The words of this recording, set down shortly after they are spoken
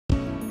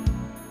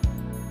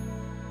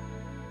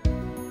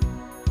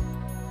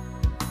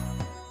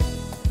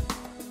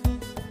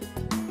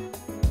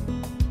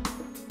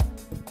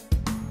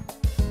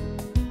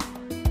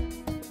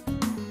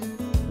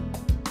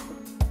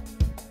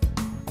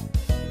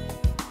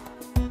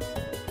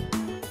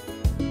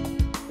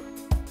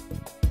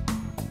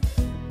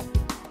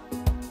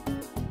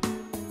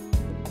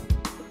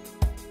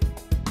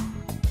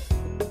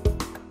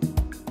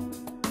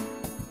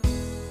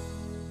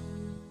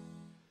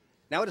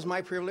Now it is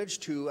my privilege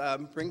to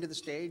bring to the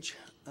stage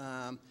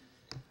a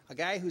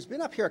guy who's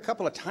been up here a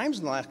couple of times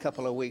in the last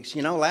couple of weeks.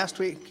 You know, last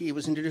week he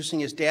was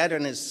introducing his dad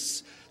on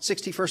his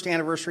 61st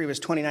anniversary of his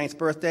 29th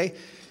birthday,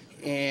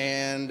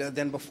 and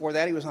then before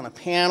that he was on a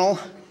panel.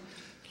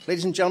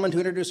 Ladies and gentlemen, to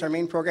introduce our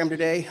main program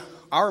today,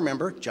 our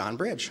member, John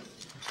Bridge.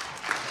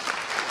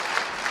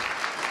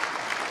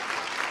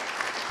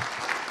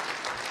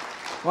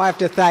 Well, I have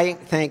to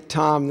thank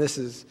Tom. This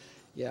is,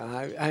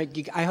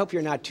 I hope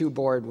you're not too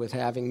bored with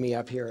having me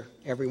up here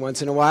every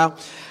once in a while.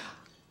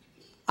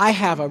 I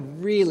have a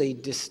really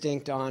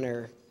distinct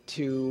honor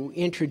to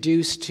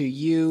introduce to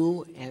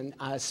you, and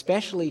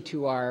especially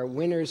to our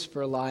Winners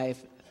for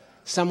Life,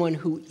 someone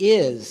who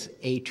is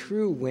a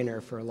true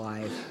winner for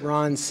life,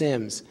 Ron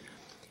Sims.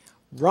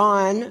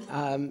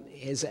 Ron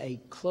is a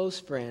close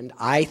friend,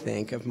 I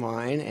think, of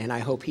mine, and I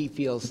hope he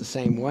feels the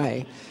same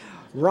way.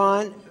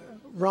 Ron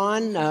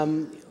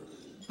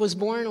was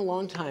born a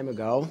long time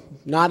ago,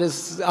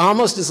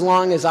 almost as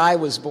long as I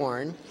was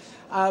born,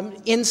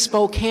 in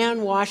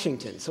Spokane,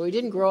 Washington. So he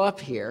didn't grow up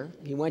here.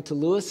 He went to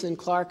Lewis and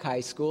Clark High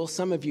School.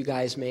 Some of you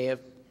guys may have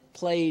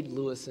played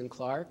Lewis and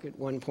Clark at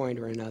one point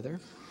or another.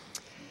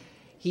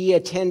 He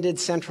attended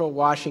Central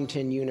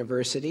Washington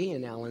University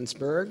in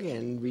Ellensburg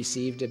and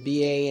received a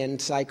BA in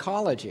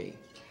psychology.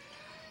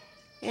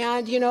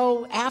 And, you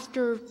know,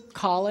 after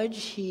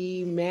college,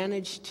 he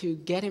managed to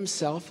get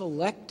himself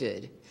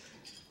elected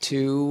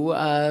to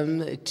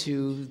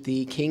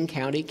the King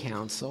County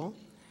Council.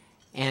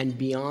 And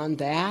beyond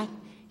that,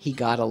 he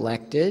got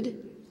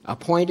elected,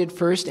 appointed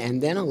first,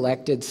 and then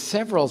elected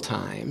several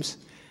times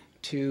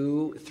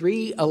to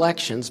 3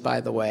 elections,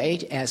 by the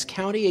way, as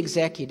county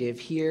executive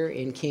here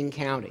in King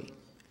County.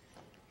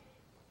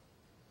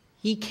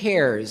 He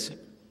cares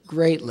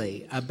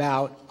greatly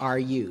about our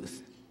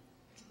youth.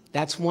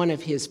 That's one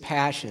of his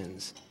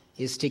passions,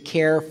 is to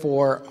care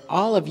for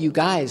all of you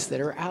guys that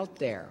are out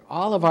there,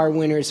 all of our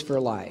winners for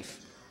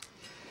life.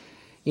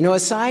 You know,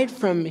 aside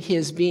from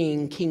his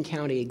being King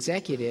County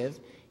executive,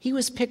 he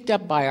was picked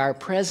up by our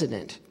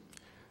president,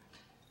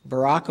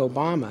 Barack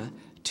Obama,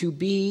 to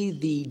be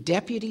the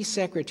Deputy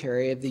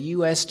Secretary of the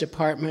U.S.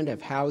 Department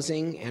of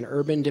Housing and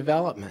Urban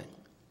Development.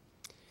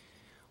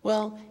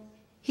 Well,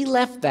 he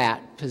left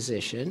that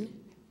position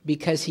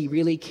because he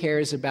really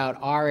cares about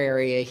our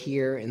area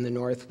here in the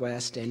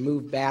Northwest and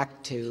moved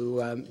back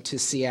to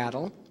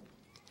Seattle,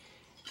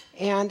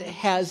 and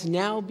has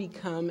now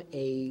become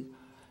a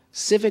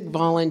civic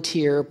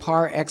volunteer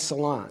par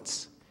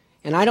excellence.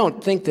 And I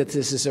don't think that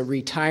this is a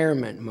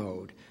retirement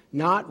mode,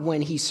 not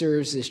when he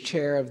serves as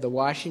chair of the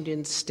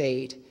Washington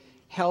State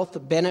Health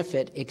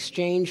Benefit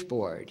Exchange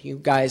Board. You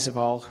guys have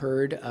all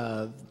heard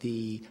of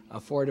the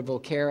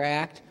Affordable Care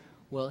Act.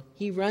 Well,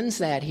 he runs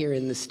that here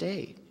in the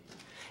state.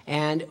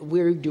 And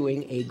we're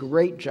doing a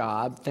great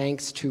job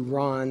thanks to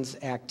Ron's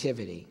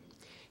activity.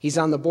 He's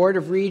on the Board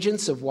of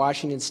Regents of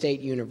Washington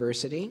State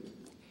University,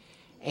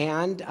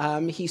 and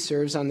he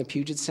serves on the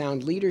Puget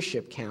Sound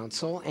Leadership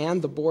Council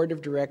and the Board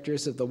of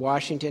Directors of the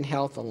Washington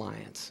Health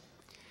Alliance.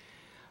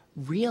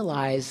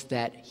 Realize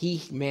that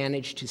he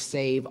managed to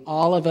save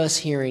all of us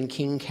here in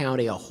King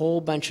County a whole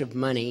bunch of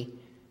money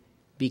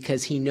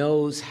because he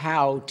knows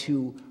how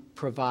to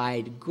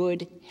provide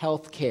good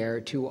health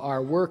care to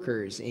our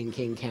workers in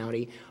King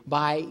County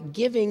by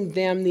giving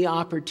them the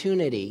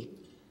opportunity,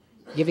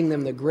 giving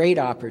them the great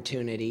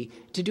opportunity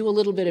to do a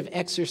little bit of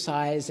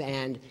exercise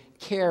and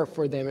care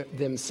for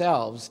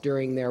themselves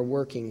during their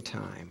working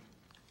time.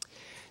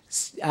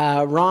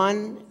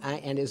 Ron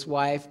and his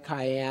wife,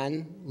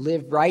 Cayenne,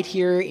 live right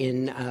here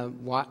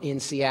in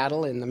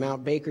Seattle in the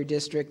Mount Baker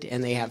district,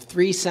 and they have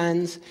 3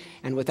 sons.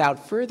 And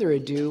without further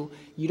ado,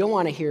 you don't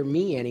want to hear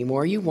me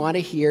anymore. You want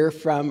to hear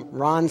from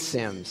Ron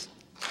Sims.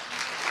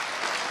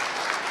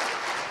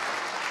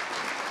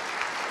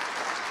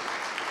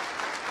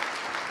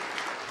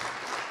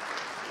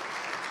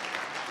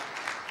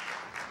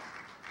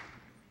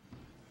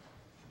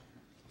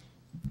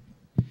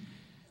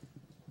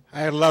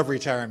 I love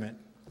retirement.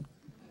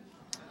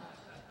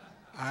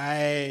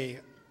 I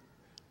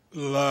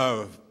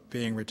love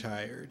being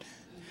retired.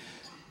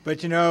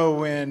 But you know,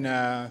 when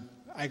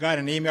I got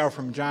an email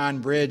from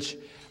John Bridge,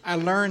 I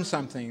learned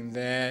something,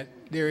 that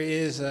there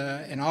is,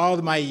 in all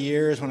of my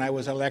years when I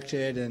was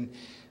elected and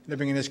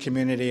living in this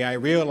community, I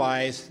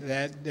realized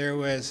that there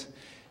was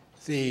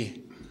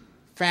the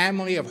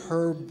family of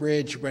Herb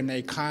Bridge, when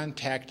they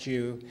contact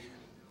you,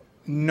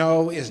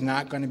 no is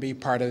not going to be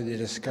part of the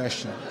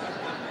discussion.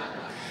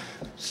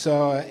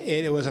 So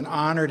it was an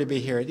honor to be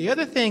here. The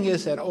other thing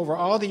is that over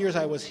all the years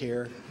I was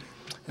here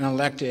and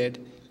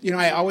elected, you know,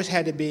 I always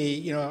had to be,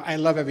 you know, I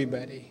love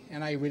everybody,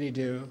 and I really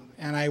do,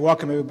 and I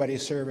welcome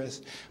everybody's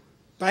service.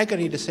 But I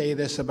need to say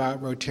this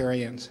about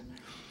Rotarians.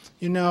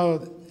 You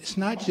know, it's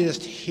not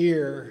just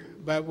here,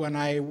 but when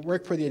I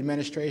work for the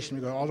administration,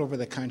 we go all over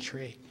the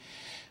country.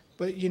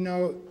 But, you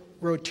know,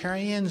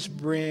 Rotarians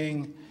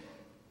bring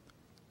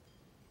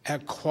a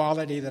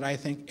quality that I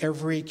think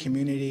every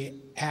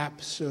community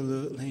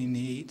absolutely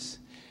needs.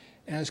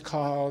 And it's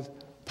called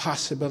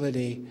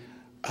possibility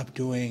of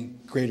doing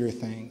greater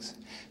things.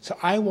 So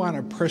I want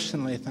to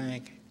personally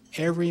thank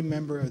every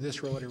member of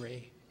this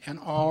Rotary and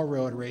all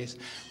Rotaries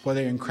for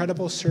their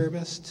incredible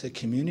service to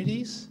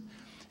communities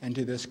and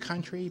to this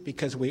country,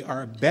 because we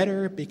are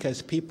better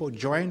because people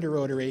joined the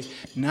Rotary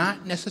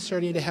not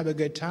necessarily to have a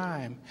good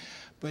time,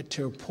 but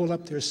to pull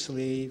up their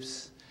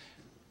sleeves,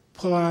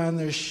 pull on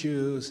their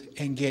shoes,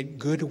 and get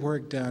good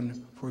work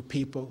done for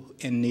people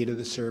in need of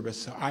the service.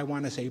 So I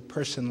want to say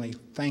personally,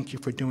 thank you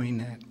for doing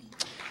that.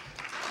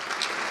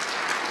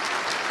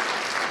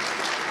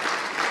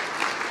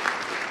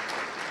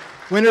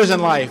 Winners in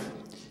life.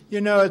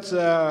 You know, it's,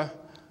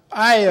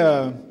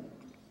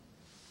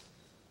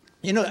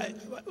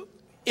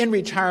 in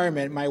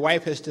retirement, my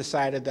wife has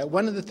decided that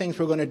one of the things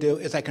we're going to do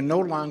is I can no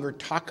longer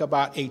talk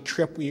about a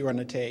trip we want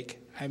to take.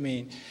 I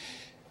mean,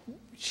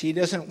 she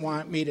doesn't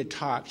want me to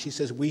talk. She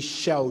says, we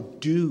shall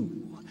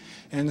do.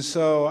 And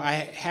so I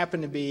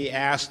happened to be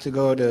asked to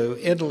go to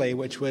Italy,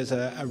 which was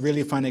a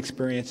really fun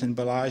experience in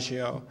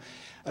Bellagio,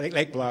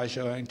 Lake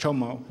Bellagio in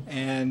Como.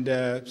 And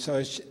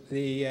so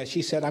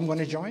she said, I'm going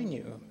to join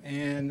you.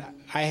 And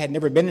I had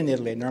never been in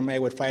Italy. Normally I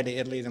would fly to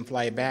Italy and then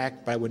fly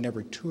back, but I would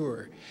never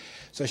tour.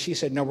 So she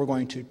said, no, we're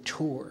going to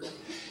tour.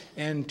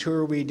 And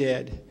tour we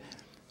did.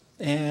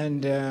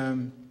 And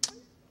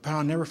but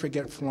I'll never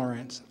forget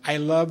Florence. I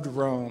loved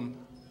Rome.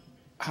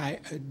 I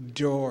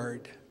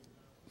adored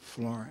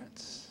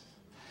Florence.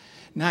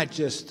 Not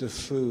just the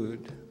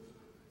food.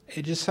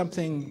 It's just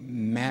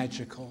something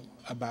magical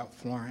about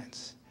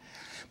Florence.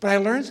 But I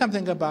learned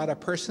something about a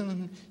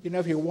person. You know,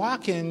 if you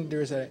walk in,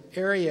 there's an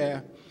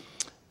area,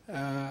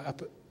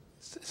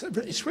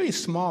 it's really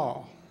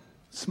small.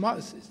 Small.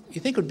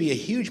 You think it would be a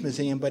huge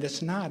museum, but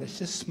it's not. It's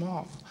just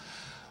small.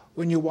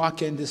 When you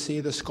walk in to see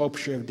the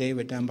sculpture of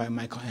David done by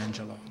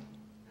Michelangelo.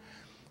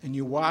 And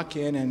you walk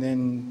in, and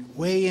then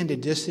way in the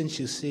distance,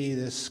 you see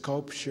this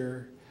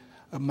sculpture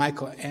of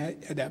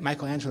that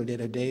Michelangelo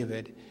did of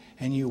David.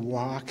 And you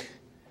walk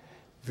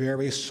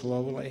very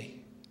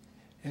slowly,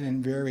 and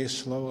then very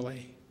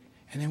slowly.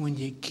 And then when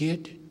you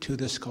get to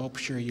the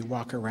sculpture, you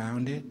walk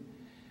around it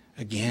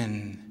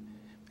again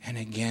and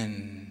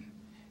again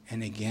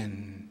and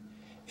again.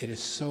 It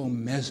is so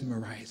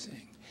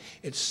mesmerizing.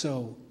 It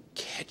so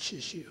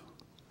catches you.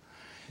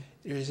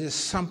 There's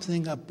just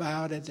something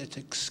about it that's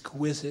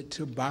exquisite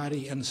to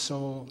body and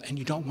soul, and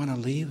you don't want to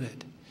leave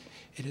it.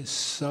 It is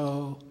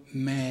so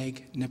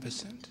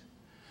magnificent.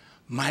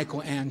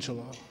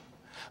 Michelangelo.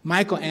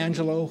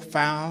 Michelangelo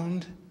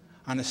found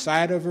on the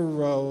side of a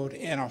road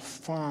in a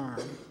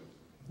farm,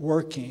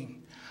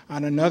 working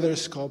on another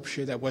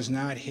sculpture that was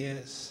not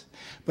his.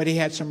 But he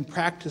had some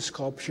practice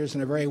sculptures,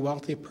 and a very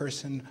wealthy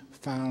person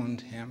found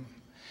him.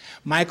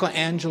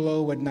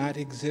 Michelangelo would not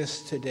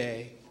exist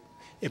today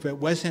if it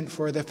wasn't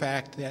for the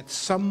fact that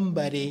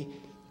somebody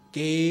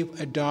gave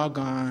a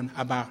doggone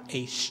about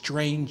a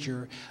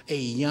stranger, a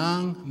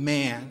young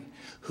man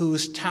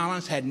whose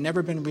talents had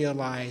never been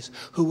realized,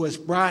 who was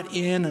brought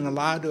in and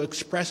allowed to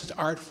express his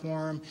art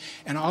form,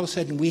 and all of a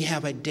sudden we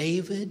have a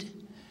David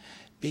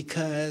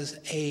because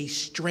a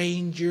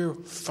stranger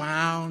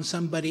found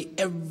somebody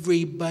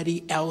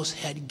everybody else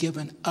had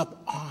given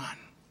up on.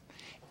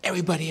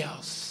 Everybody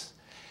else,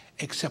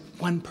 except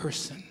one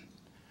person.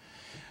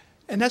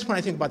 And that's when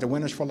I think about the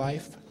winners for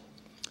life.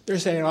 They're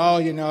saying, oh,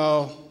 you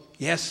know,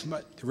 yes,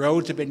 the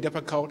roads have been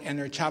difficult and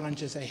there are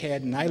challenges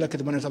ahead. And I look at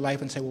the winners of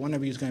life and say, well, one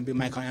of you is going to be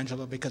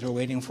Michelangelo because we're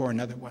waiting for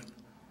another one.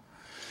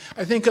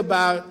 I think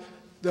about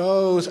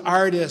those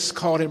artists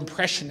called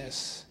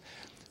Impressionists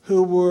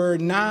who were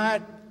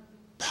not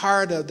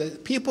part of the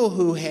people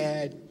who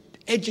had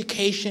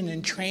education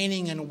and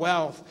training and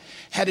wealth,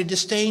 had a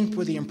disdain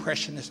for the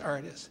Impressionist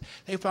artists.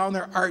 They found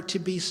their art to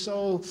be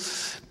so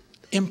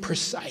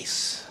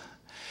imprecise.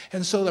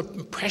 And so the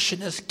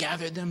Impressionists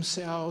gathered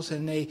themselves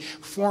and they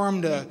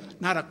formed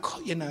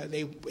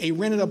they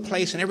rented a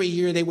place, and every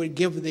year they would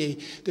give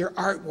their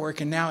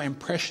artwork, and now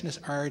Impressionist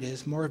art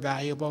is more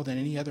valuable than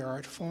any other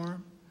art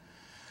form.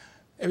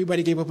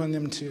 Everybody gave up on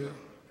them too.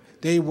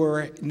 They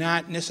were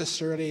not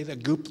necessarily the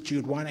group that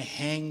you'd want to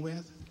hang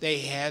with. They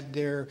had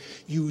their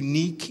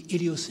unique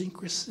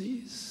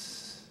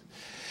idiosyncrasies.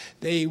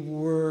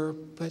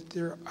 But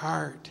their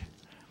art.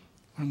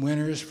 On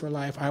Winners for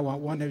Life, I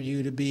want one of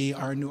you to be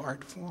our new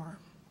art form.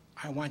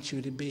 I want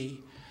you to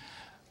be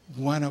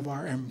one of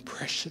our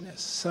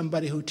Impressionists,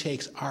 somebody who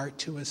takes art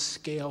to a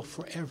scale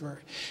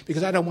forever.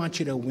 Because I don't want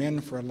you to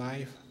win for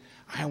life.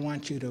 I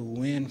want you to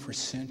win for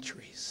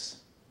centuries.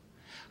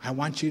 I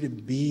want you to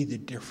be the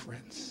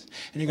difference.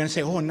 And you're going to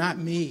say, oh, not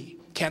me.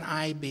 Can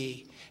I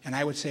be? And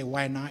I would say,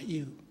 why not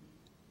you?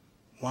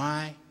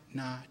 Why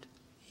not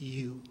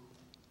you?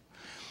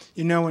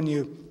 You know,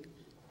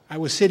 I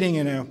was sitting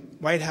in a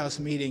White House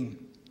meeting.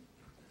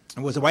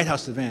 It was a White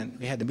House event.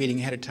 We had the meeting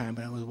ahead of time,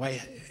 but I was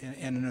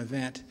in an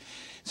event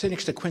sitting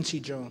next to Quincy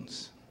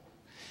Jones.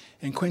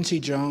 And Quincy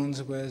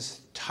Jones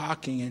was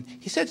talking, and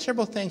he said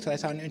several things that I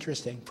found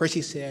interesting. First,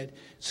 he said,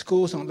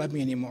 schools don't love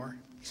me anymore.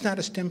 He's not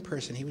a STEM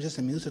person. He was just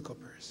a musical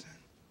person.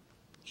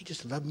 He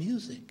just loved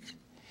music.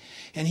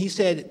 And he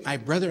said, my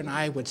brother and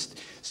I would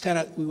stand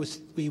up,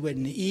 we would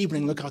in the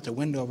evening look out the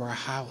window of our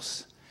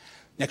house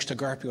next to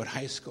Garfield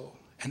High School.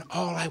 And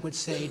all I would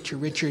say to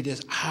Richard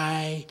is,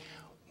 I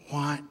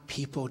want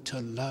people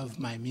to love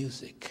my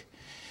music.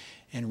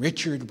 And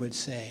Richard would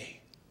say,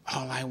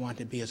 all I want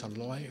to be is a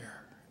lawyer.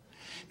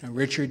 Now,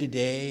 Richard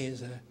today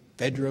is a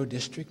federal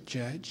district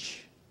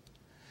judge,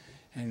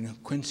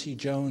 and Quincy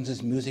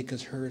Jones's music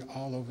is heard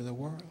all over the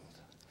world.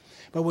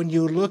 But when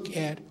you look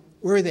at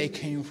where they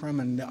came from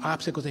and the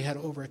obstacles they had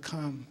to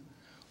overcome,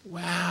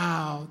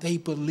 wow, they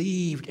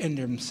believed in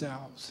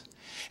themselves.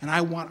 And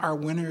I want our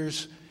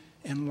winners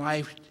in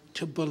life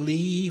to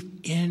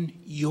believe in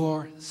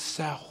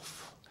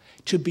yourself,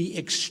 to be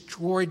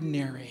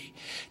extraordinary,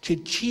 to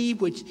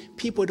achieve what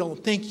people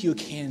don't think you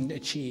can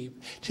achieve,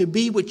 to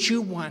be what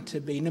you want to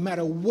be, no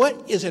matter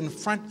what is in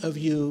front of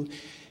you.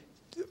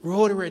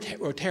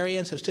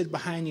 Rotarians have stood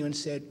behind you and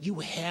said, you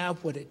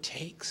have what it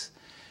takes.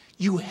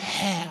 You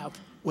have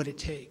what it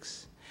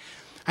takes.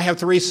 I have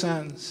 3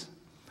 sons.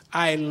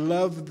 I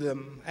love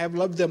them. I have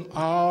loved them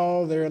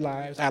all their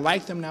lives. I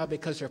like them now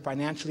because they're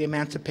financially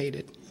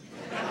emancipated.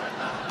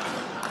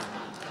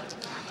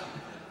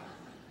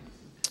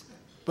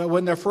 But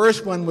when the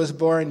first one was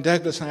born,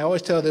 Douglas, and I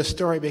always tell this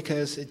story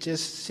because it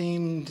just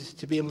seemed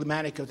to be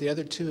emblematic of the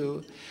other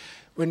 2,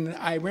 when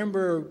I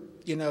remember,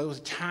 it was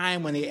a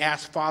time when they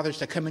asked fathers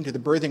to come into the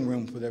birthing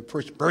room for their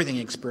first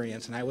birthing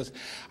experience, and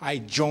I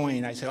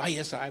joined. I said, oh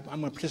yes, I'm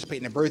going to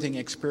participate in the birthing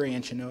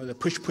experience, the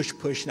push, push,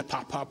 push, and the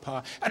pop, pop,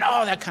 pop, and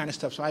all that kind of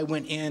stuff. So I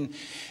went in,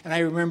 and I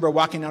remember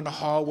walking down the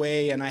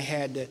hallway, and I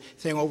had the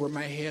thing over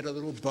my head, a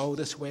little bow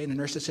this way, and the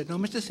nurse said, no,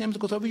 Mr. Sims, it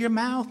goes over your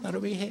mouth, not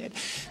over your head.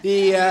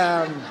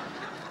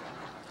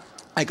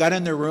 I got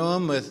in the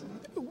room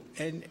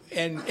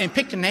and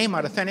picked a name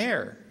out of thin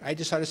air. I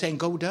just started saying,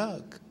 go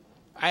Doug.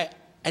 I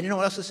didn't know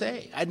what else to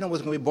say. I didn't know if it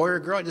was going to be a boy or a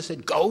girl. I just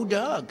said, go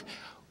Doug.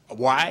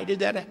 Why I did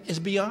that is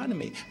beyond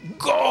me.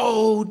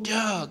 Go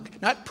Doug.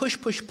 Not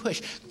push, push,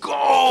 push.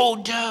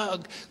 Go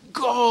Doug.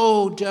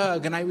 Go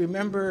Doug. And I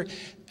remember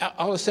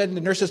all of a sudden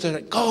the nurses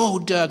said, go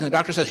Doug. And the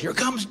doctor says, here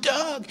comes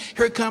Doug.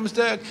 Here comes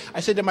Doug.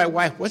 I said to my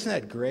wife, wasn't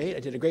that great? I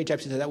did a great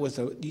job. She said, that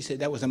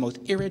was the most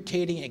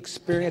irritating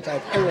experience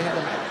I've ever had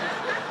in my life.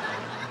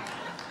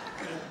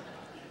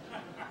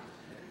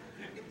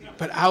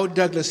 But out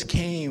Douglas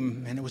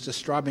came, and it was a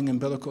throbbing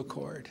umbilical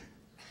cord.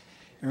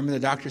 I remember the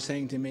doctor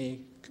saying to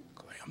me, I'm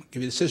going to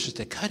give you the scissors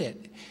to cut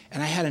it.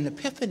 And I had an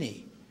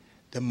epiphany.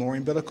 The more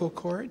umbilical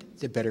cord,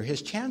 the better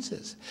his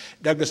chances.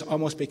 Douglas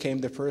almost became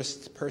the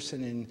first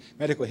person in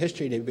medical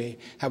history to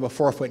have a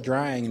 4-foot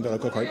drying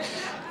umbilical cord.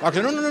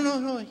 Doctor said,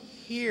 no,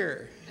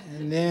 here.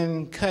 And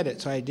then cut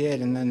it. So I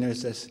did, and then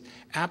there's this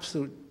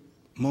absolute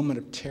moment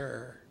of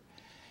terror.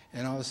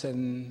 And all of a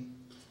sudden,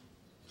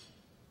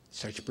 he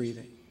starts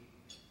breathing.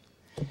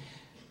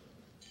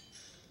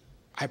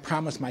 I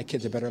promised my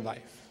kids a better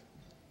life.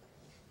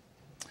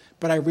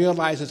 But I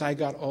realized as I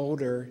got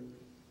older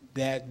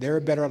that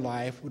their better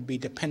life would be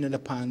dependent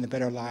upon the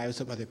better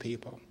lives of other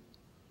people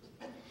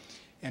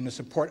and the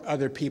support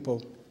other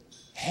people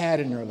had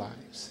in their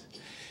lives.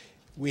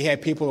 We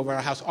had people over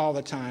our house all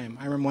the time.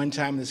 I remember one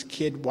time this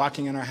kid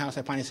walking in our house,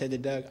 I finally said to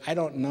Doug, I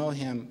don't know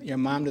him. Your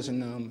mom doesn't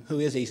know him. Who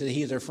is he? He said,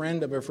 he's a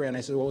friend of a friend.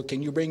 I said, well,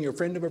 can you bring your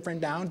friend of a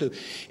friend down to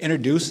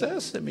introduce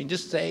us? I mean,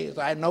 just say,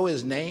 I know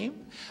his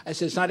name. I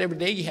said, it's not every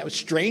day you have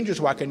strangers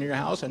walking into your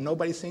house and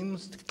nobody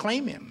seems to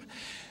claim him.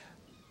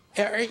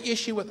 Our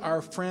issue with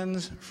our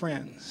friends'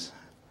 friends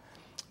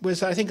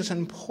was I think it's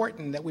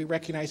important that we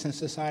recognize in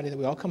society that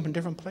we all come from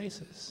different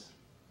places.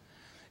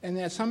 And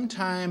that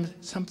sometimes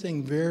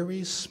something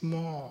very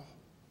small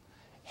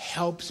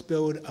helps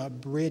build a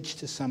bridge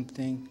to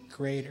something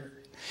greater.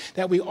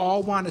 That we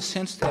all want a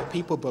sense that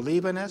people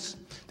believe in us,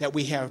 that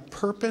we have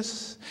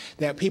purpose,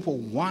 that people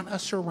want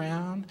us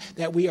around,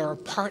 that we are a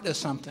part of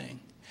something.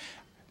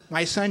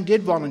 My son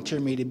did volunteer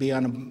me to be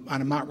on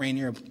a Mount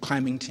Rainier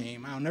climbing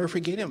team. I'll never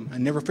forget him. I'll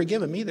never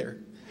forgive him either.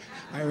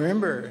 I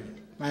remember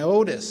my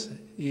oldest,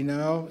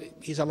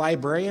 he's a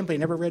librarian, but he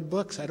never read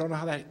books. I don't know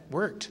how that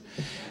worked.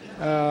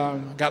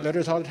 Got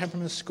letters all the time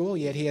from his school,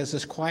 yet he has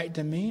this quiet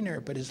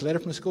demeanor. But his letter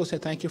from school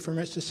said, thank you for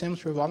Mr. Sims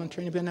for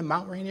volunteering to be on the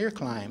Mount Rainier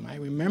climb. I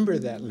remember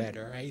that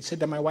letter. I said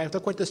to my wife,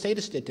 look what the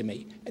status did to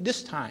me at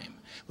this time.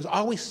 It was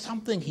always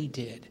something he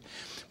did.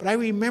 But I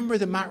remember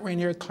the Mount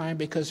Rainier climb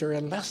because there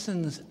are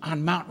lessons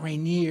on Mount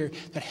Rainier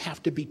that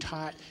have to be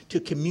taught to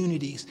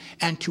communities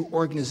and to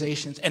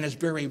organizations, and it's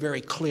very,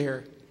 very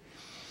clear.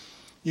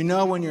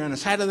 When you're on the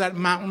side of that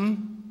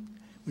mountain,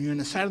 when you're on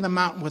the side of the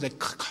mountain where the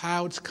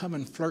clouds come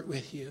and flirt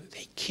with you,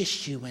 they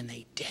kiss you and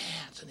they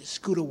dance and they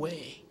scoot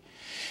away.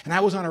 And I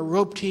was on a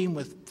rope team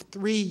with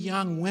 3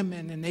 young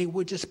women, and they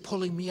were just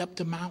pulling me up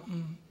the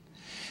mountain.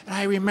 And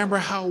I remember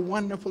how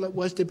wonderful it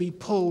was to be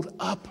pulled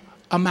up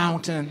a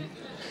mountain.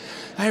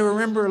 I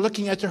remember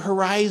looking at the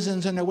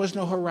horizons, and there was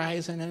no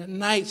horizon. And at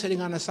night,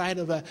 sitting on the side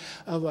of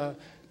a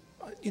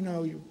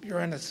you're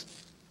in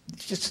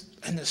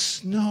just in the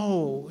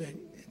snow. And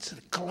it's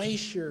a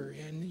glacier,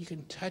 and you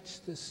can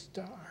touch the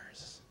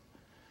stars.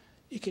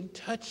 You can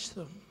touch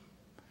them.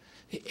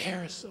 The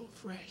air is so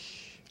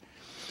fresh.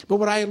 But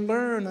what I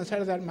learned on the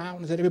side of that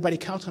mountain is that everybody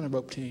counts on a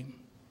rope team.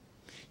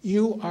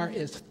 You are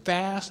as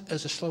fast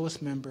as the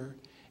slowest member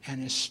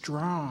and as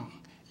strong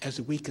as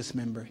the weakest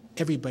member.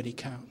 Everybody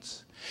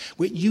counts.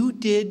 What you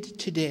did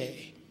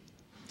today,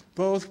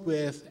 both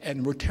with,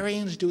 and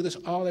Rotarians do this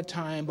all the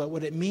time, but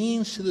what it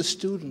means to the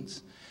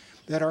students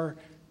that are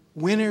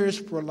winners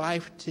for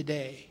life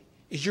today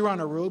is you're on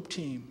a rope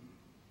team.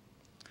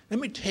 Let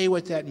me tell you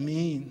what that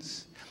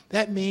means.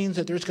 That means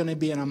that there's going to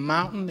be a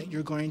mountain that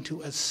you're going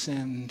to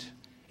ascend.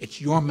 It's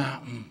your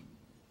mountain.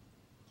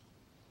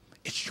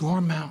 It's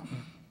your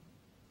mountain.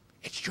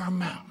 It's your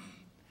mountain.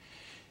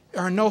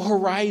 There are no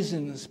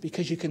horizons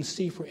because you can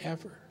see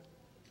forever.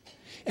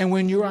 And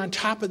when you're on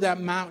top of that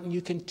mountain,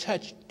 you can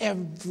touch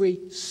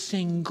every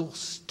single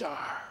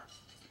star,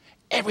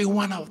 every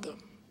one of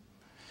them.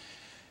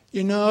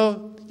 You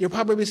know, you'll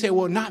probably say,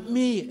 well, not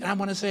me. And I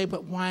want to say,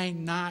 but why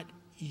not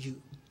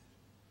you?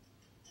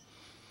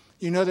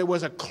 You know, there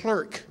was a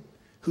clerk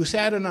who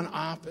sat in an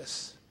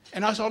office,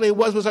 and that's all he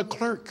was a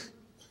clerk.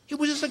 He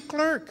was just a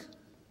clerk,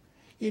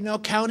 you know,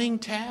 counting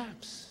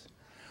tabs.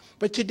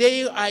 But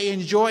today I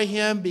enjoy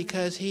him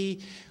because he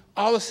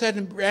all of a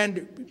sudden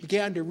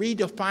began to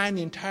redefine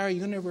the entire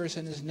universe,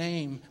 and his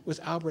name was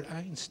Albert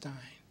Einstein.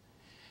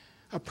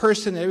 A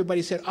person that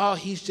everybody said, oh,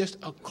 he's just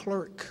a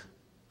clerk.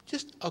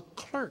 Just a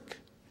clerk.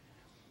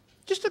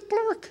 Just a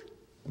clerk.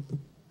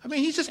 I mean,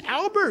 he's just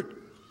Albert.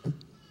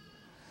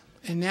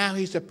 And now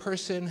he's a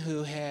person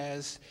who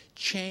has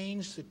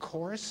changed the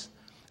course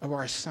of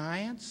our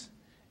science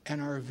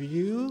and our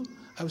view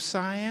of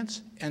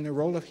science and the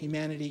role of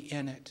humanity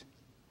in it.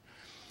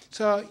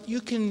 So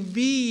you can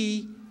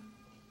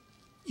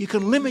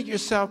limit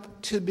yourself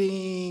to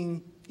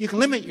being, you can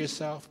limit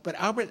yourself, but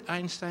Albert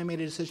Einstein made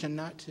a decision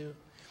not to.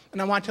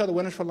 And I want to tell the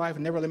winners for life,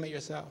 never limit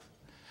yourself.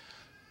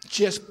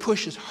 Just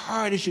push as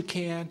hard as you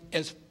can,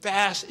 as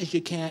fast as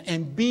you can,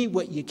 and be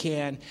what you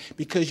can,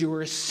 because you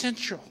are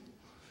essential.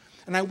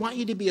 And I want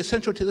you to be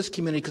essential to this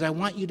community because I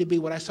want you to be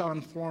what I saw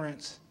in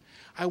Florence.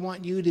 I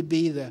want you to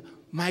be the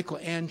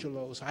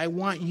Michelangelos. I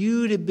want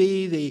you to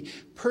be the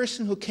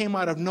person who came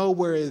out of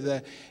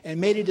nowhere and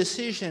made a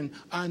decision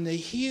on the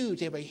huge,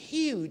 they have a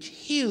huge,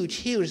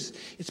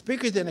 it's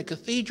bigger than a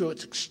cathedral.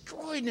 It's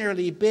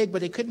extraordinarily big,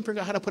 but they couldn't figure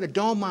out how to put a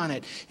dome on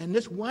it. And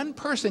this one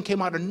person came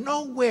out of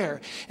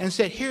nowhere and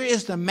said, here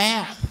is the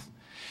math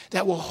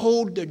that will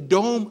hold the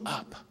dome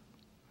up.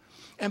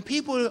 And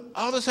people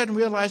all of a sudden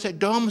realize that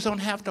domes don't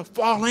have to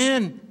fall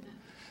in.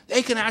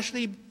 They can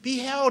actually be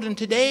held. And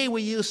today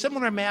we use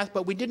similar math,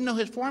 but we didn't know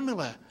his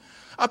formula.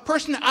 A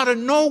person out of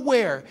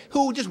nowhere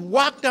who just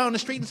walked down the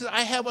street and said,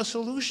 I have a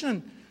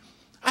solution.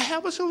 I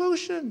have a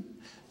solution.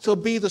 So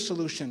be the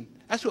solution.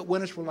 That's what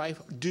Winners for Life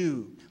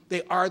do.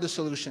 They are the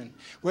solution.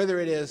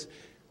 Whether it is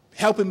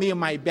helping me in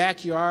my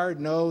backyard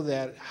know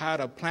that how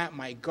to plant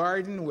my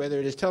garden, whether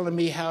it is telling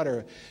me how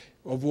to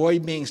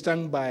avoid being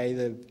stung by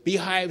the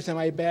beehives in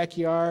my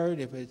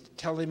backyard, if it's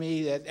telling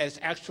me that it's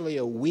actually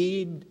a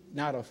weed,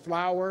 not a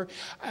flower.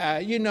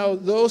 You know,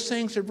 those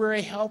things are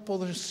very helpful.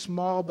 They're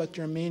small, but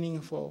they're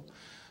meaningful.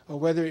 Or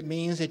whether it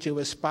means that you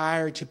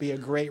aspire to be a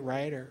great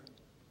writer.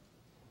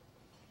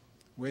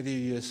 Whether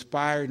you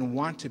aspire and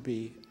want to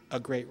be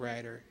a great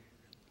writer.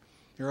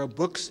 There are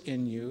books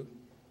in you.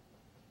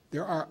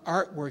 There are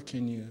artwork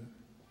in you.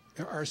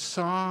 There are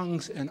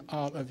songs in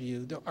all of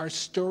you. There are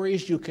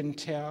stories you can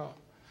tell.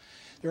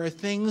 There are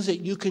things that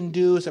you can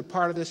do as a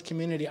part of this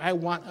community. I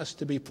want us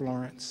to be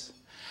Florence.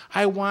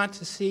 I want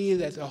to see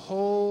that the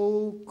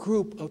whole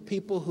group of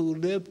people who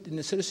lived in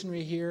the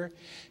citizenry here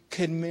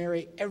can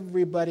marry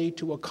everybody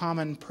to a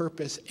common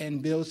purpose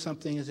and build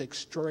something as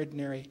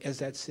extraordinary as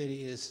that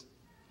city is.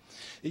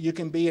 That you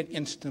can be in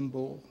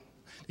Istanbul,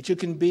 that you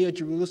can be at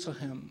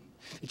Jerusalem,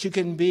 that you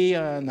can be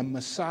on the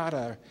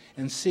Masada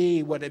and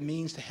see what it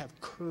means to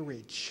have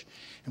courage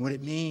and what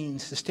it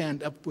means to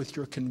stand up with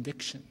your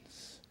convictions.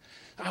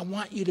 I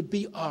want you to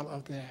be all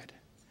of that.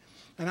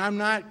 And I'm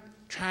not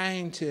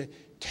trying to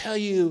tell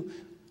you,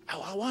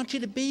 I want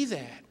you to be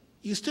that.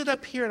 You stood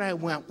up here and I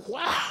went,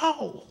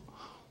 wow,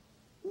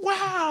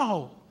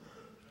 wow,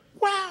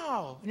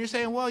 wow. And you're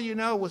saying, well, you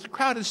know, with a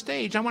crowded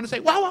stage, I want to say,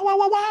 wow, wow, wow,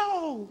 wow,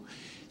 wow.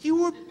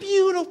 You were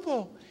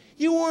beautiful.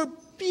 You were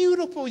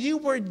beautiful. You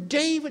were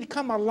David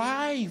come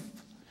alive.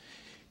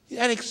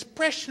 That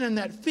expression and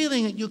that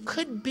feeling that you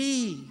could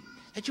be,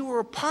 that you were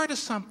a part of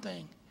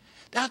something.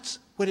 That's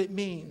what it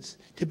means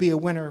to be a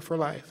winner for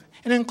life.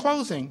 And in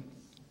closing,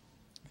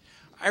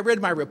 I read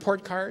my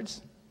report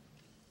cards.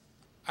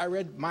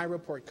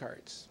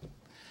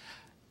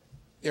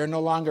 They're no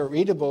longer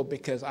readable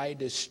because I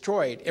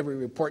destroyed every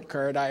report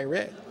card I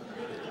read.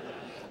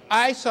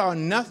 I saw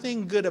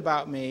nothing good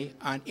about me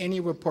on any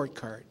report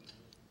card.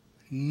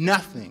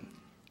 Nothing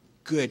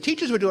good.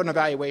 Teachers were doing an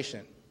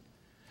evaluation.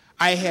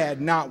 I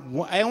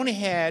only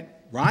had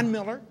Ron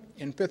Miller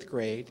in 5th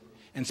grade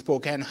and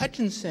Spokane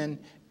Hutchinson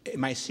in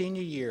my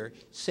senior year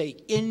say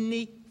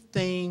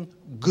anything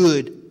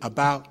good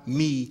about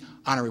me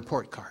on a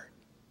report card.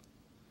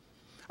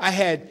 I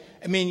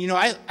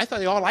thought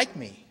they all liked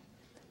me.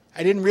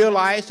 I didn't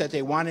realize that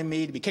they wanted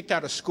me to be kicked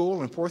out of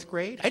school in 4th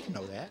grade. I didn't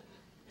know that.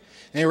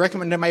 And they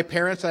recommended to my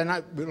parents that I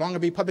not longer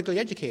be publicly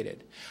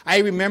educated. I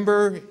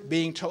remember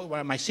being told,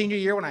 my senior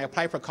year when I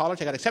applied for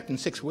college, I got accepted in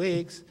 6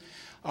 weeks.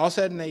 All of a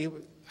sudden,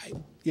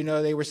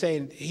 they were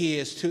saying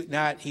he's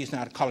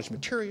not college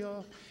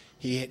material.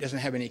 He doesn't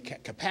have any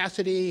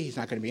capacity. He's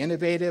not going to be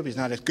innovative. He's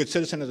not a good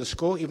citizen of the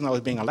school, even though I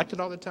was being elected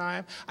all the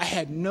time. I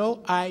had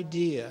no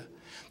idea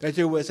that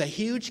there was a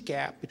huge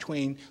gap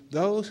between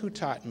those who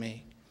taught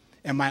me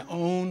and my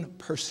own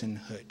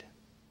personhood.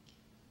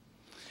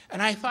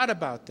 And I thought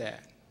about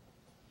that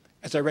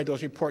as I read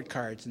those report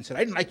cards and said,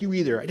 I didn't like you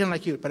either. I didn't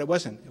like you, but it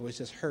wasn't. It was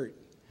just hurt.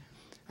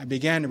 I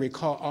began to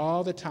recall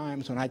all the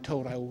times when I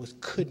told I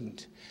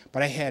couldn't,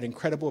 but I had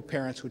incredible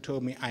parents who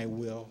told me I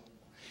will.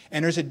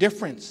 And there's a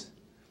difference.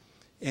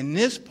 In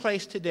this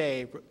place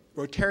today,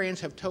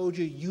 Rotarians have told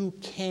you you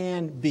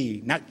can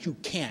be, not you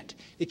can't,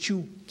 that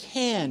you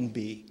can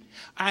be.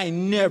 I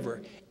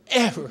never,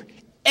 ever,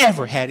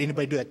 ever had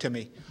anybody do that to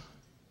me.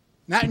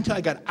 Not until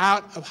I got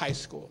out of high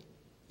school.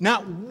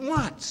 Not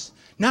once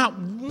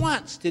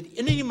did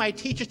any of my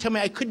teachers tell me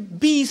I could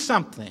be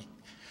something.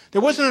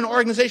 There wasn't an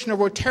organization of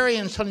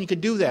Rotarians telling you could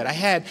do that. I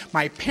had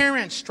my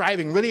parents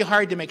striving really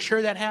hard to make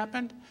sure that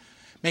happened,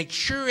 make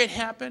sure it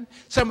happened.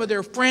 Some of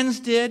their friends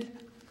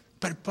did,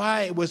 but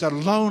it was a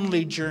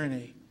lonely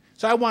journey.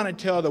 So I want to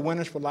tell the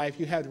Winners for Life,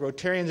 you have the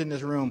Rotarians in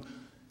this room,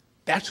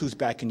 that's who's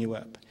backing you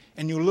up.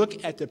 And you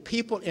look at the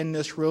people in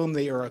this room,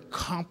 they are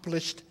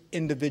accomplished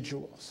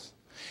individuals.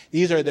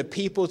 These are the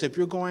peoples, if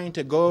you're going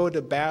to go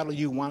to battle,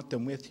 you want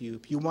them with you.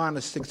 If you want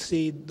to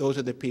succeed, those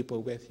are the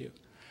people with you.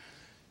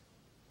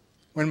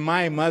 When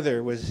my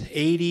mother was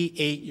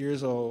 88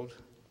 years old,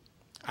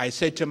 I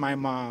said to my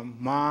mom,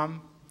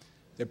 Mom,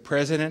 the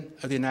President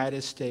of the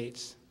United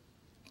States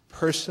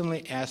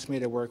personally asked me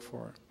to work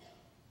for him.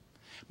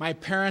 My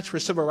parents were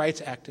civil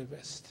rights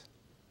activists.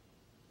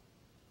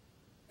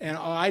 And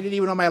I didn't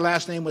even know my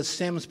last name was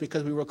Sims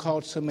because we were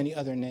called so many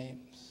other names.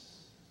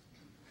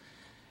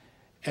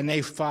 And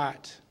they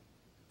fought,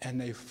 and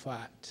they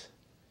fought,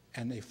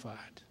 and they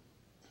fought.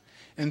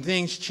 And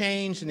things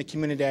changed in the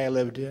community I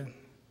lived in.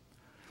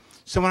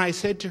 So when I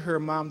said to her,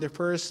 Mom, the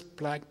first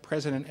black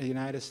president of the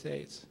United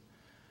States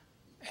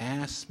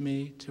asked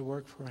me to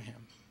work for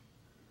him,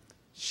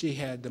 she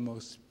had the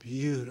most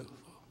beautiful,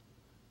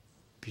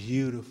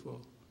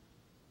 beautiful,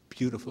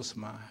 beautiful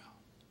smile.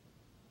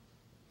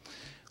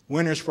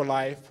 Winners for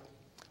Life,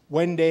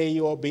 one day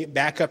you will be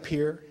back up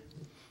here,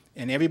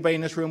 and everybody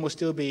in this room will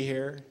still be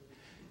here,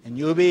 and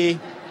you'll be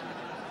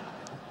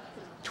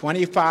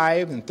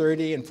 25 and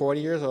 30 and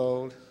 40 years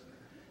old,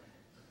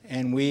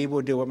 and we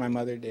will do what my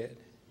mother did.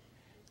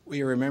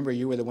 We remember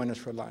you were the Winners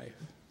for Life,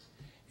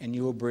 and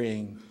you will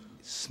bring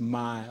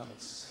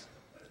smiles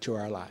to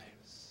our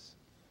lives.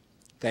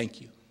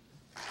 Thank you.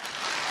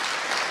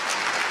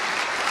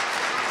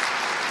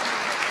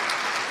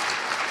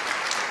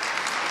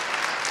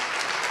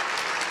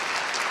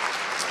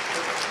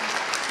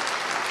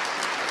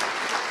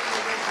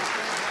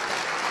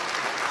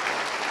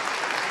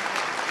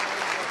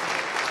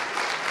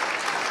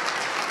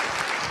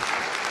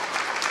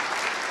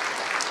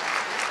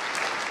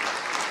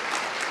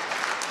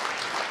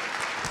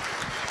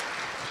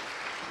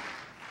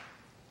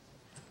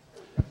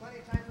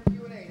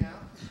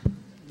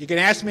 You can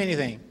ask me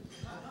anything.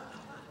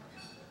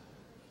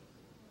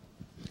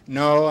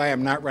 No, I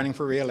am not running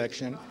for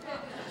re-election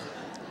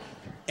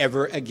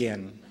ever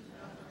again.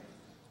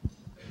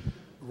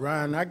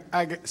 Ryan,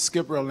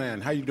 Skip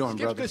Roland. How you doing,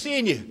 Skip, brother? good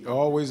seeing you.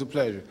 Always a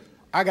pleasure.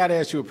 I got to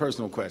ask you a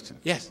personal question.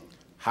 Yes.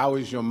 How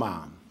is your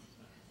mom?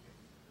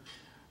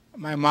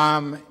 My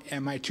mom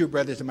and my 2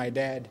 brothers and my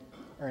dad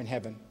are in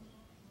heaven.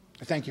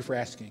 Thank you for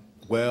asking.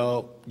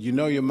 Well, you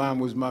know your mom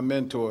was my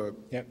mentor.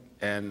 Yep.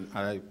 And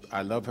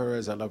I love her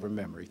as I love her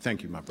memory.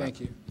 Thank you, my brother.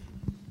 Thank you.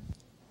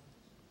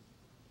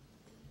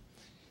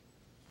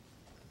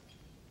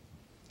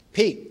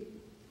 Pete,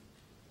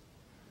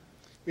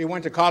 we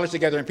went to college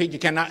together, and Pete, you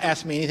cannot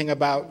ask me anything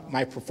about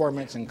my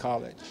performance in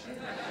college.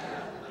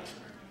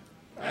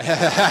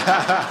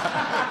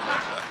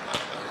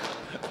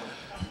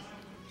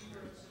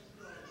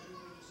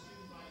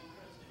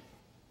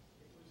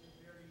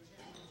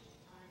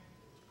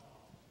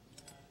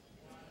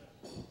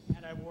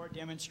 Anti-war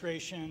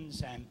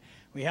demonstrations, and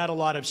we had a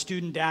lot of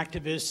student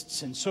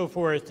activists and so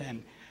forth,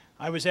 and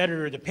I was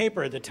editor of the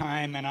paper at the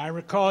time, and I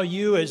recall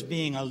you as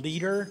being a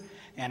leader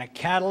and a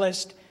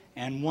catalyst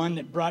and one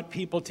that brought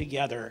people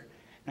together.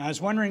 And I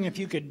was wondering if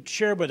you could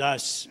share with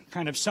us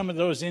kind of some of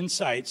those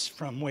insights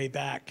from way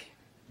back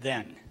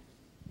then.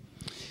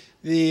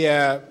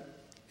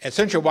 At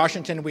Central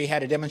Washington, we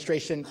had a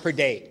demonstration per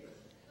day,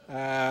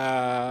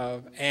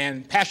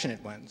 and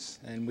passionate ones.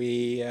 And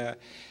there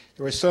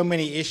were so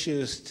many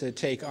issues to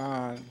take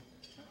on,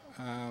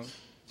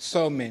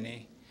 so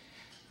many.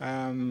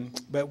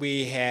 But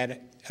we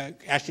had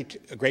actually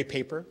a great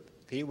paper.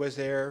 He was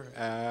there,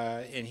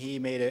 and he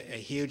made a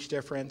huge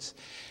difference.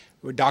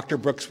 Dr.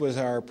 Brooks was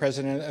our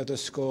president of the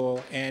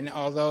school, and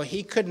although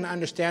he couldn't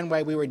understand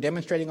why we were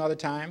demonstrating all the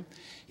time,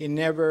 he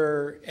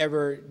never,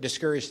 ever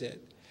discouraged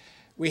it.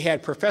 We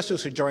had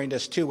professors who joined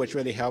us too, which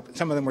really helped.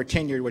 Some of them were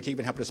tenured, which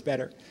even helped us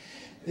better.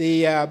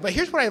 But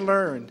here's what I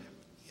learned.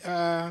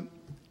 There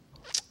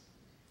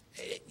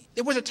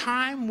was a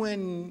time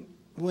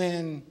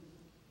when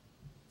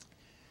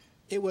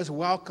it was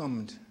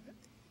welcomed.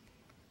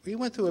 We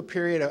went through a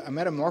period of a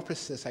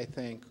metamorphosis, I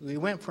think. We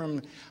went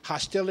from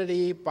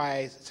hostility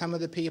by some of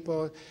the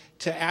people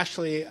to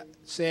actually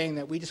saying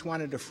that we just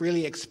wanted to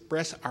freely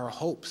express our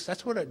hopes.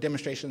 That's what our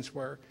demonstrations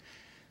were.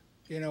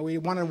 You know, we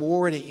wanted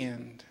war to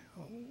end.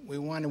 We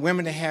wanted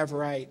women to have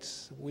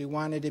rights. We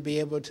wanted to be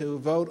able to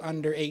vote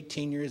under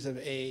 18 years of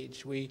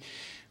age. We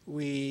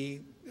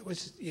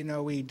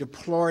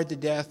deplored the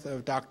death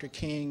of Dr.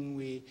 King.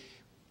 We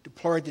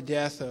deplored the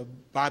death of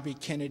Bobby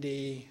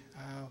Kennedy.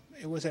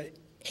 It was an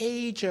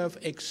age of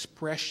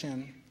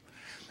expression.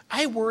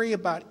 I worry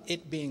about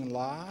it being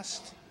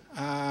lost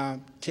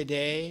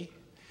today.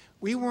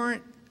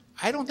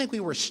 I don't think we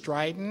were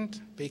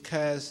strident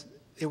because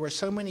there were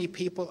so many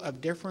people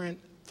of different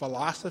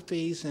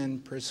philosophies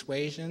and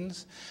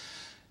persuasions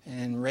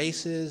and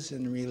races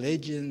and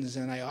religions,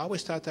 and I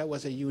always thought that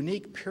was a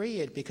unique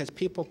period because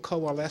people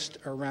coalesced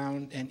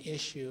around an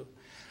issue.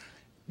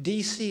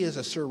 DC is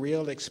a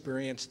surreal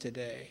experience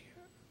today.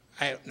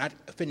 I'm not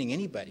offending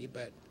anybody,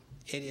 but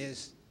it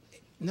is,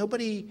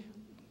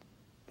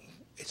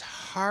 it's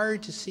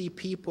hard to see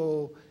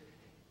people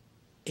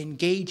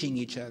engaging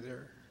each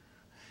other.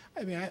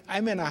 I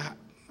mean,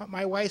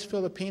 my wife's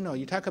Filipino.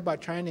 You talk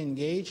about trying to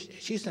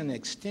engage. She's in an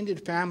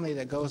extended family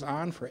that goes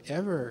on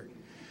forever.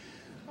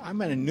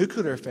 I'm in a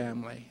nuclear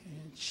family.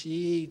 She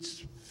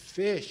eats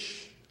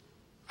fish.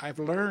 I've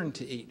learned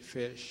to eat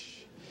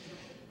fish.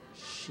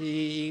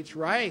 She eats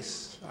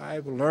rice.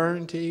 I've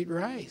learned to eat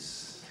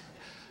rice.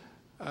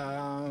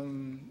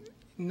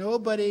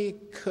 Nobody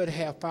could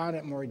have found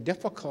it more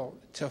difficult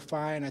to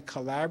find a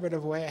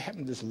collaborative way. I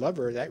happen to just love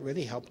her. That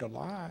really helped a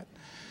lot.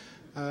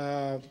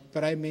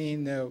 But I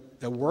mean,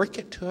 the work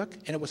it took,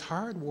 and it was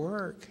hard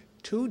work.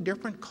 2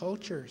 different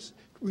cultures,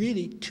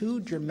 really 2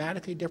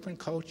 dramatically different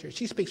cultures.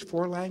 She speaks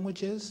 4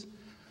 languages.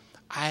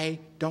 I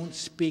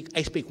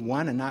speak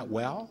 1 and not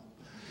well.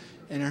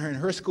 And in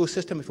her school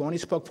system, if you only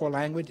spoke 4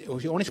 languages, or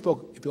if you only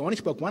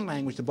spoke 1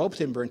 language, the bulbs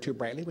didn't burn too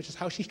brightly, which is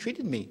how she's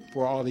treated me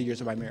for all the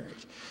years of my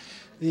marriage.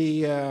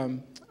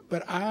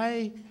 But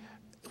it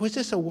was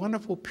just a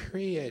wonderful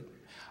period.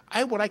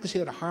 I would like to see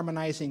that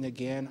harmonizing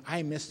again.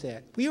 I miss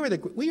that. We are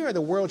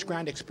the world's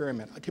grand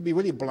experiment, to be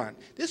really blunt.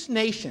 This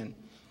nation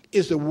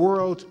is the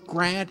world's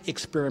grand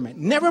experiment.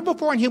 Never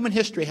before in human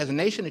history has a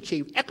nation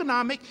achieved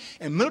economic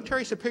and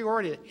military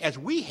superiority as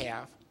we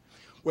have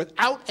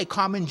without a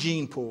common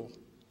gene pool.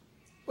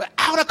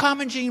 Without a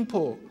common gene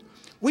pool.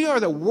 We are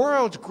the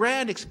world's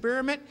grand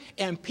experiment,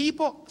 and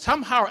people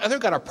somehow or other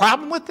got a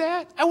problem with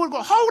that? I would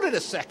go, hold it a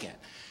second.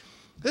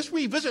 Let's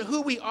revisit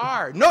who we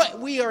are. No,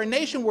 we are a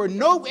nation where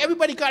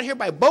everybody got here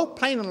by boat,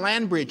 plane, and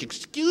land bridge.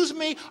 Excuse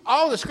me,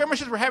 all the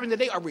skirmishes we're having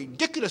today are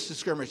ridiculous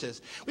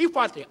skirmishes. We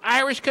fought the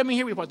Irish coming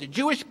here. We fought the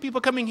Jewish people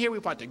coming here. We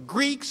fought the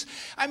Greeks.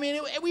 I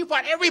mean, we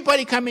fought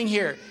everybody coming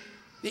here.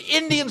 The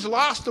Indians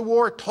lost the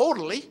war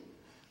totally.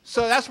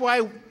 So that's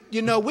why,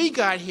 we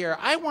got here.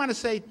 I want to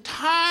say,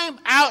 time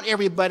out,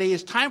 everybody.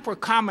 It's time for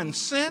common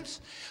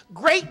sense.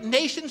 Great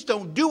nations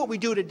don't do what we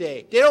do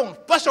today. They don't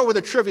fuss over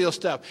the trivial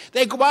stuff.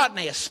 They go out and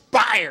they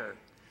aspire.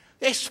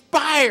 They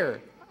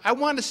aspire. I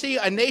want to see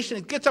a nation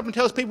that gets up and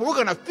tells people, we're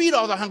going to feed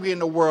all the hungry in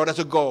the world as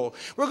a goal.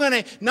 We're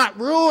going to not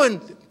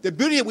ruin the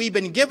beauty that we've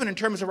been given in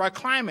terms of our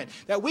climate,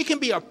 that we can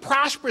be a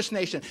prosperous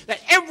nation,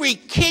 that every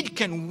kid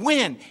can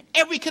win.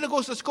 Every kid that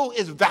goes to school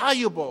is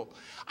valuable.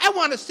 I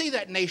want to see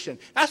that nation.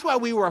 That's why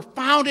we were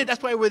founded.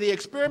 That's why we're the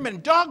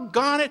experiment.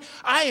 Doggone it,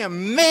 I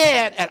am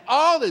mad at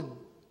all the...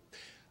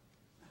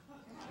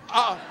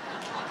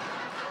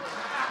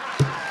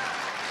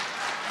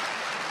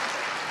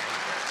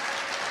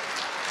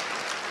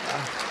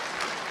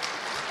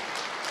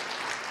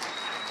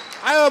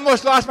 I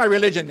almost lost my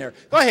religion there.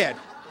 Go ahead.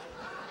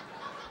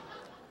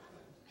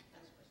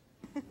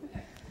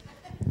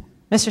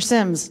 Mr.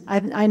 Sims,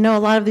 I know a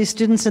lot of these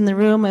students in the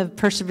room have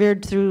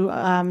persevered through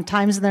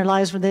times in their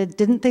lives where they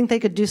didn't think they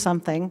could do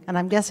something, and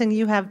I'm guessing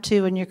you have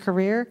too in your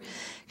career.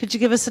 Could you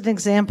give us an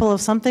example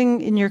of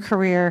something in your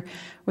career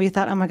where you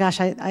thought, oh my gosh,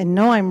 I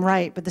know I'm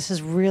right, but this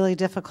is really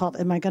difficult.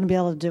 Am I going to be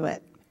able to do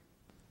it?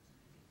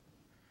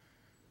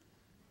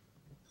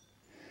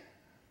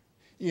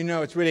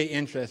 It's really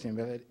interesting,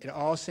 but it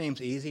all seems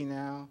easy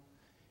now.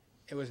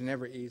 It was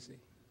never easy.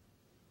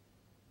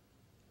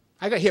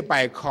 I got hit by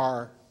a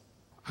car.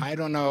 I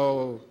don't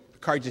know, the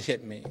car just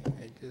hit me.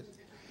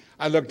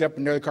 I looked up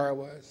and there the car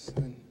was.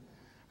 And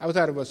I was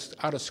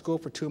out of school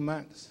for 2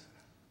 months.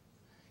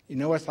 You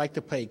know what it's like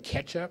to play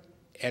catch-up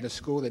at a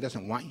school that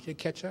doesn't want you to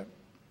catch up?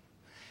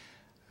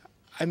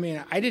 I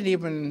mean, I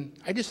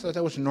just thought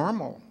that was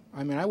normal.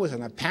 I mean, I was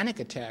in a panic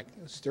attack.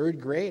 It was 3rd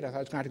grade. I thought I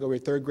was going to have to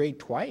go to 3rd grade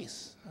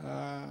twice.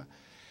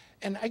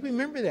 And I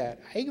remember that.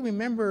 I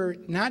remember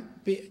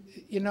not be,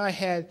 I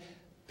had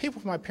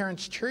people from my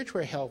parents' church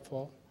were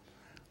helpful,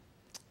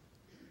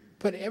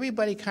 but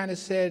everybody kind of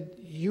said,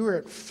 you were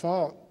at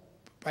fault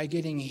by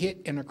getting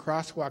hit in a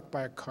crosswalk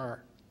by a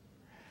car.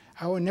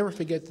 I will never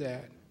forget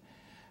that.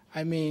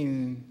 I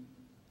mean,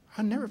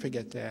 I'll never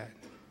forget that.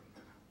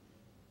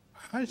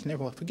 I just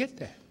never will forget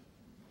that.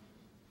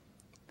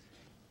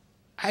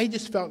 I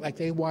just felt like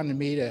they wanted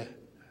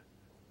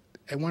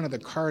the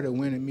car to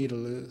win and me to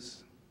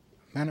lose.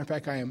 Matter of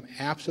fact, I am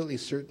absolutely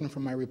certain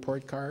from my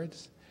report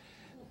cards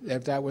that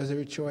if that was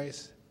their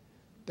choice,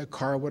 the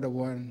car would have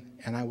won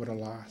and I would have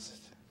lost.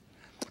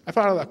 I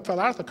fell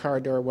out of the car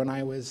door when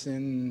I was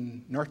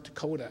in North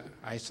Dakota.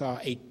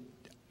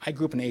 I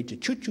grew up in the age of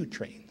choo-choo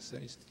trains,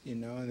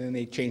 and then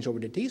they changed over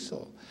to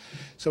diesel.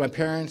 So my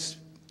parents,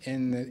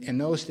 in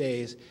those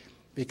days,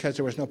 because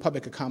there was no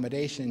public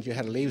accommodations, you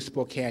had to leave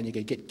Spokane, you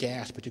could get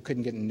gas, but you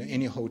couldn't get into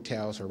any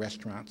hotels or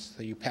restaurants.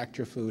 So you packed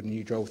your food and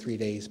you drove 3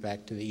 days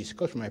back to the East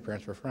Coast where my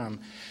parents were from.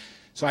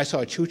 So I saw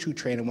a choo-choo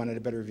train and wanted a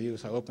better view,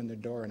 so I opened the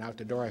door, and out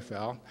the door I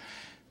fell,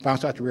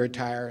 bounced out the rear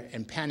tire,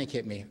 and panic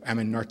hit me. I'm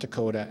in North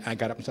Dakota, and I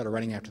got up and started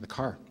running after the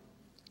car.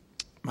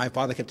 My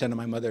father kept telling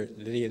my mother,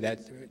 Lydia,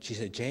 that she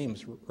said,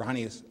 James,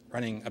 Ronnie is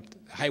running up the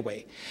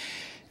highway.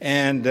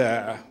 And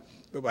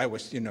I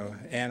was,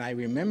 and I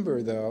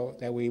remember, though,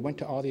 that we went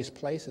to all these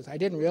places. I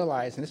didn't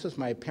realize, and this was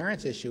my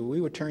parents' issue,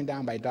 we were turned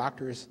down by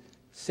doctors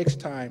 6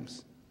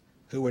 times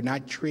who would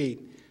not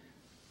treat,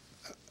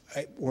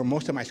 where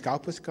most of my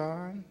scalp was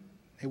gone.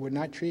 They would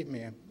not treat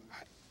me.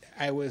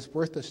 I was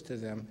worthless to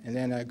them. And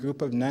then a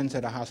group of nuns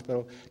at a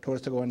hospital told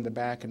us to go into the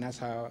back, and that's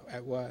how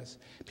it was.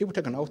 People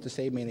took an oath to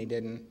save me, and they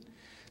didn't.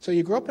 So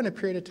you grow up in a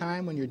period of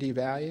time when you're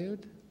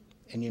devalued,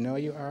 and you know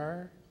you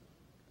are,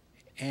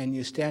 and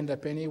you stand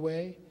up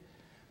anyway.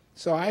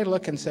 So I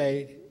look and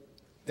say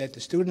that the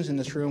students in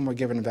this room were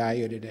given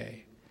value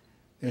today.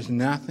 There's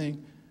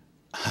nothing,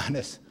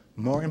 honest,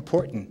 more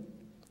important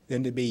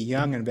than to be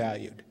young and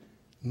valued.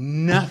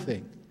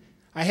 Nothing.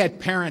 I had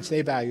parents,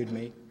 they valued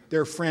me.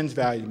 Their friends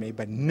valued me,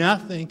 but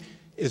nothing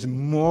is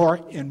more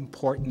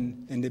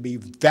important than to be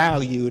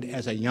valued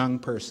as a young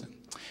person.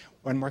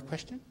 One more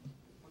question?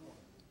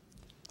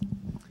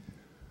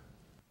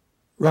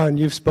 Ron,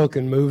 you've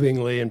spoken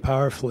movingly and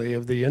powerfully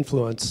of the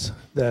influence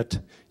that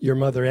your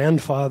mother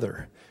and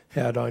father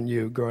had on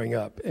you growing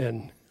up,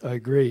 and I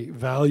agree,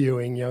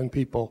 valuing young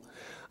people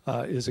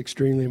is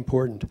extremely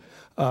important.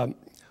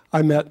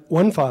 I met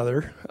one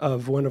father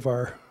of one of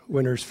our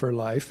Winners for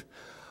Life.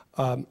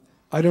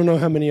 I don't know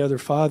how many other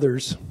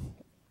fathers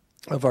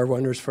of our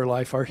Winners for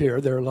Life are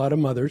here. There are a lot of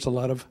mothers, a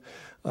lot of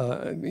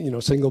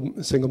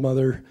single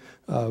mother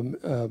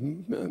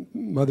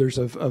mothers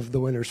of the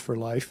Winners for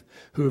Life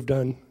who have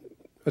done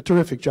a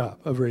terrific job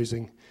of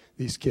raising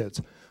these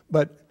kids.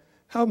 But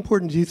how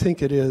important do you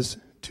think it is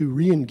to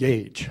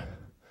re-engage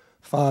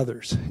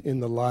fathers in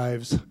the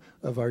lives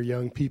of our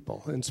young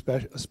people, and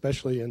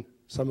especially in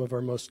some of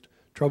our most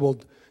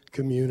troubled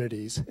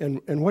communities?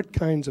 And what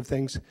kinds of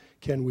things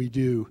can we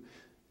do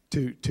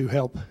to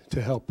help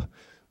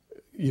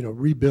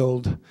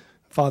rebuild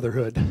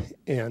fatherhood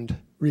and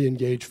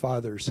re-engage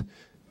fathers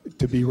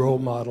to be role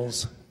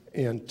models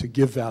and to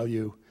give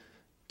value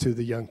to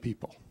the young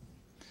people?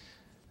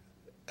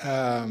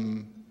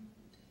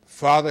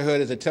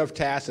 Fatherhood is a tough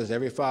task, as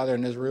every father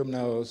in this room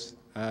knows.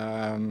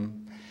 I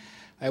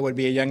would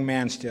be a young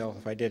man still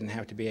if I didn't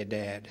have to be a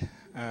dad.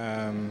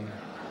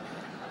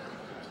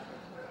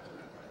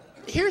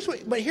 Here's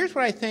what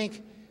I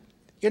think.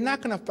 You're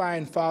not going to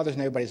find fathers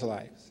in everybody's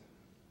lives.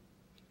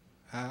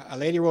 A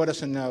lady wrote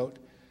us a note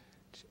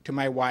to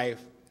my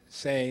wife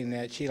saying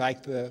that she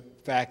liked the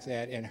fact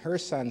that in her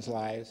son's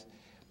lives,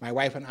 my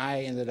wife and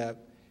I ended up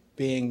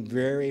being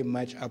very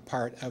much a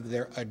part of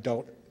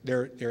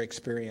their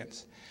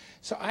experience.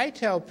 So I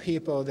tell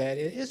people that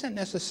it isn't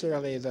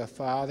necessarily the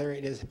father,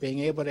 it is being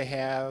able to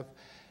have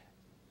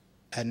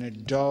an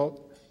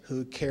adult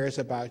who cares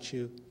about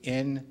you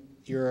in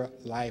your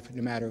life,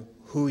 no matter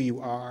who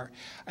you are.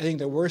 I think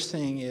the worst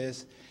thing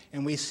is,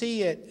 and we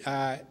see it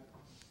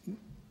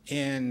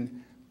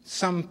in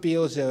some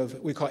fields of,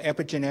 we call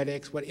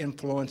epigenetics, what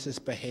influences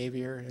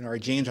behavior. And our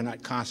genes are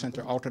not constant,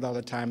 they're altered all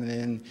the time.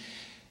 And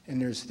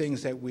there's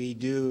things that we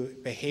do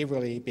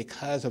behaviorally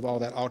because of all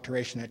that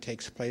alteration that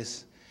takes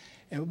place.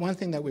 And one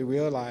thing that we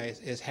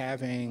realize is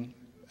having,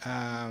 we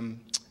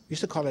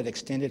used to call it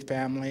extended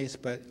families,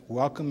 but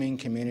welcoming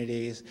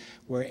communities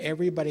where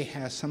everybody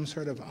has some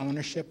sort of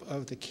ownership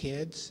of the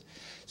kids.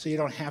 So you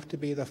don't have to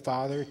be the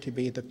father to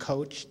be the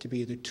coach, to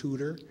be the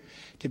tutor,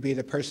 to be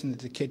the person that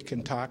the kid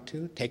can talk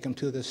to, take them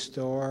to the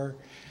store.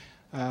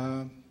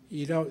 And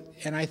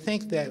I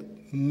think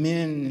that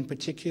men in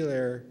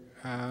particular,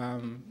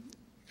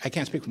 I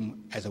can't speak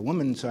as a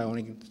woman, so I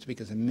only speak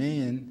as a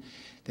man,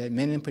 that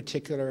men in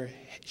particular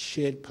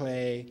should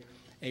play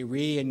a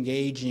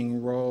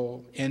re-engaging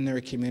role in their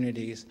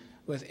communities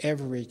with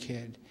every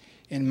kid.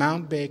 In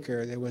Mount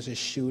Baker, there was a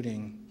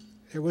shooting.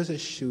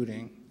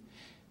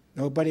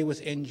 Nobody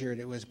was injured.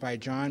 It was by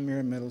John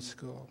Muir Middle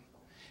School.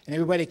 And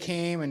everybody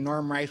came, and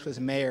Norm Rice was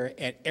mayor,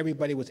 and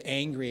everybody was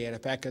angry at the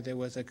fact that there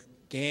was a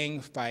gang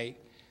fight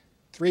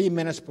 3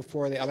 minutes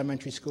before the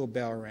elementary school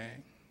bell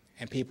rang,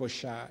 and people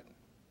shot.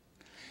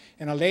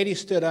 And a lady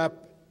stood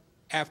up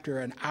after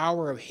an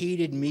hour of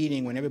heated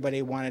meeting when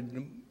everybody wanted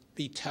to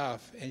be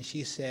tough, and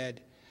she said,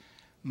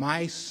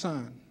 my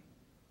son,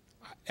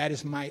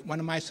 one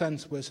of my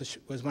sons was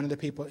one of the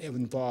people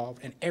involved,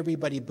 and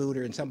everybody booed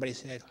her, and somebody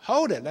said,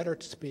 hold it, let her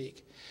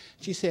speak.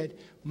 She said,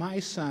 my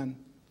son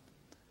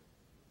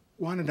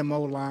wanted to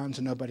mow lawns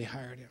and nobody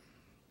hired him.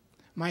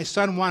 My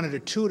son wanted a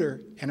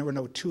tutor and there were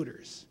no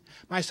tutors.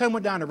 My son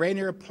went down to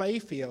Rainier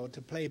Playfield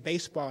to play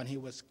baseball and he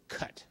was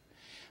cut.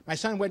 My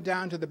son went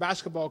down to the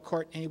basketball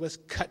court and he was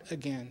cut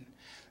again.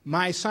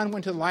 My son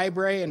went to the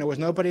library and there was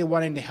nobody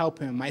wanting to help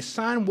him. My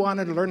son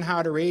wanted to learn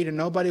how to read and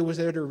nobody was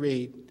there to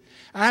read.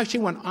 I actually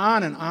went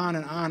on and on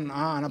and on and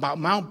on about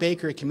Mount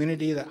Baker, a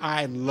community that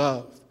I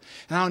love.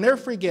 And I'll never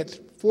forget,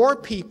 4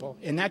 people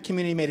in that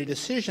community made a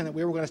decision that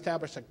we were going to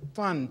establish a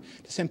fund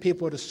to send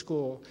people to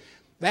school.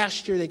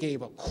 Last year they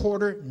gave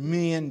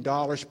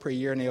 $250,000 per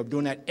year, and they are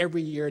doing that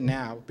every year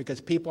now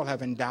because people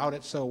have endowed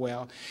it so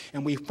well.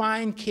 And we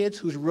find kids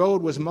whose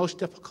road was most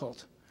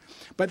difficult.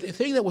 But the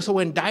thing that was so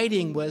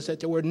indicting was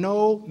that there were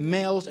no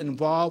males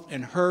involved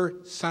in her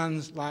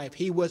son's life.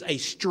 He was a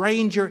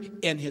stranger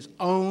in his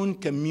own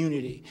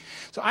community.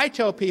 So I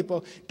tell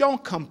people,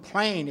 don't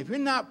complain. If you're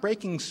not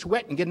breaking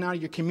sweat and getting out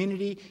of your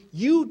community,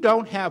 you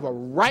don't have a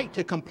right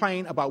to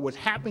complain about what's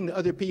happening to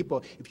other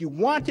people. If you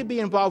want to be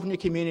involved in your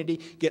community,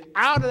 get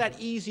out of that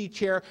easy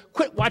chair,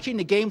 quit watching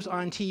the games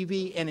on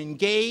TV, and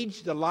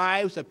engage the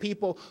lives of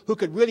people who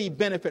could really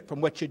benefit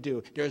from what you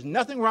do. There's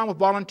nothing wrong with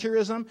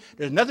volunteerism.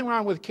 There's nothing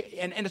wrong with...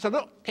 And it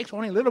takes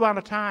only a little amount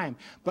of time.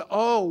 But,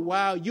 oh,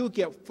 wow, you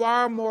get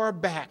far more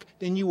back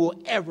than you will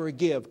ever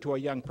give to a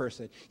young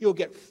person. You'll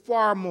get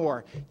far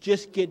more.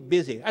 Just get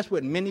busy. That's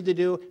what men need to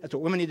do. That's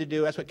what women need to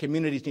do. That's what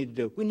communities need to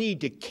do. We need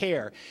to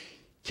care.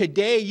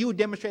 Today, you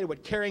demonstrated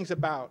what caring's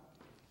about.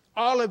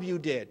 All of you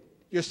did.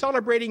 You're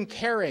celebrating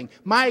caring.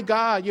 My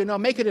God, you know,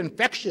 make it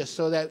infectious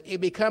so that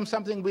it becomes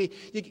something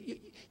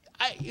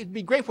it'd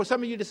be great for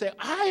some of you to say,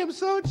 I am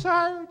so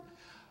tired.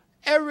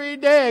 Every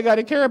day I got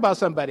to care about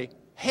somebody.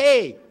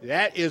 Hey,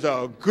 that is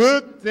a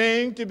good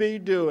thing to be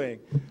doing.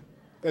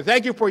 But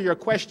thank you for your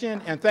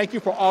question, and thank you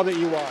for all that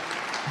you are.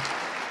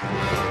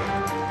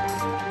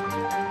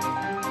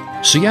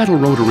 Seattle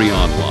Rotary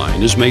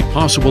Online is made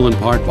possible in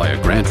part by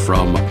a grant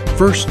from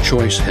First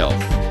Choice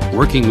Health,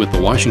 working with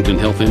the Washington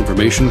Health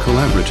Information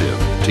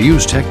Collaborative to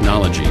use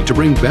technology to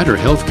bring better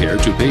health care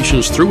to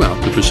patients throughout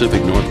the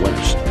Pacific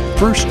Northwest.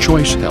 First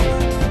Choice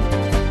Health.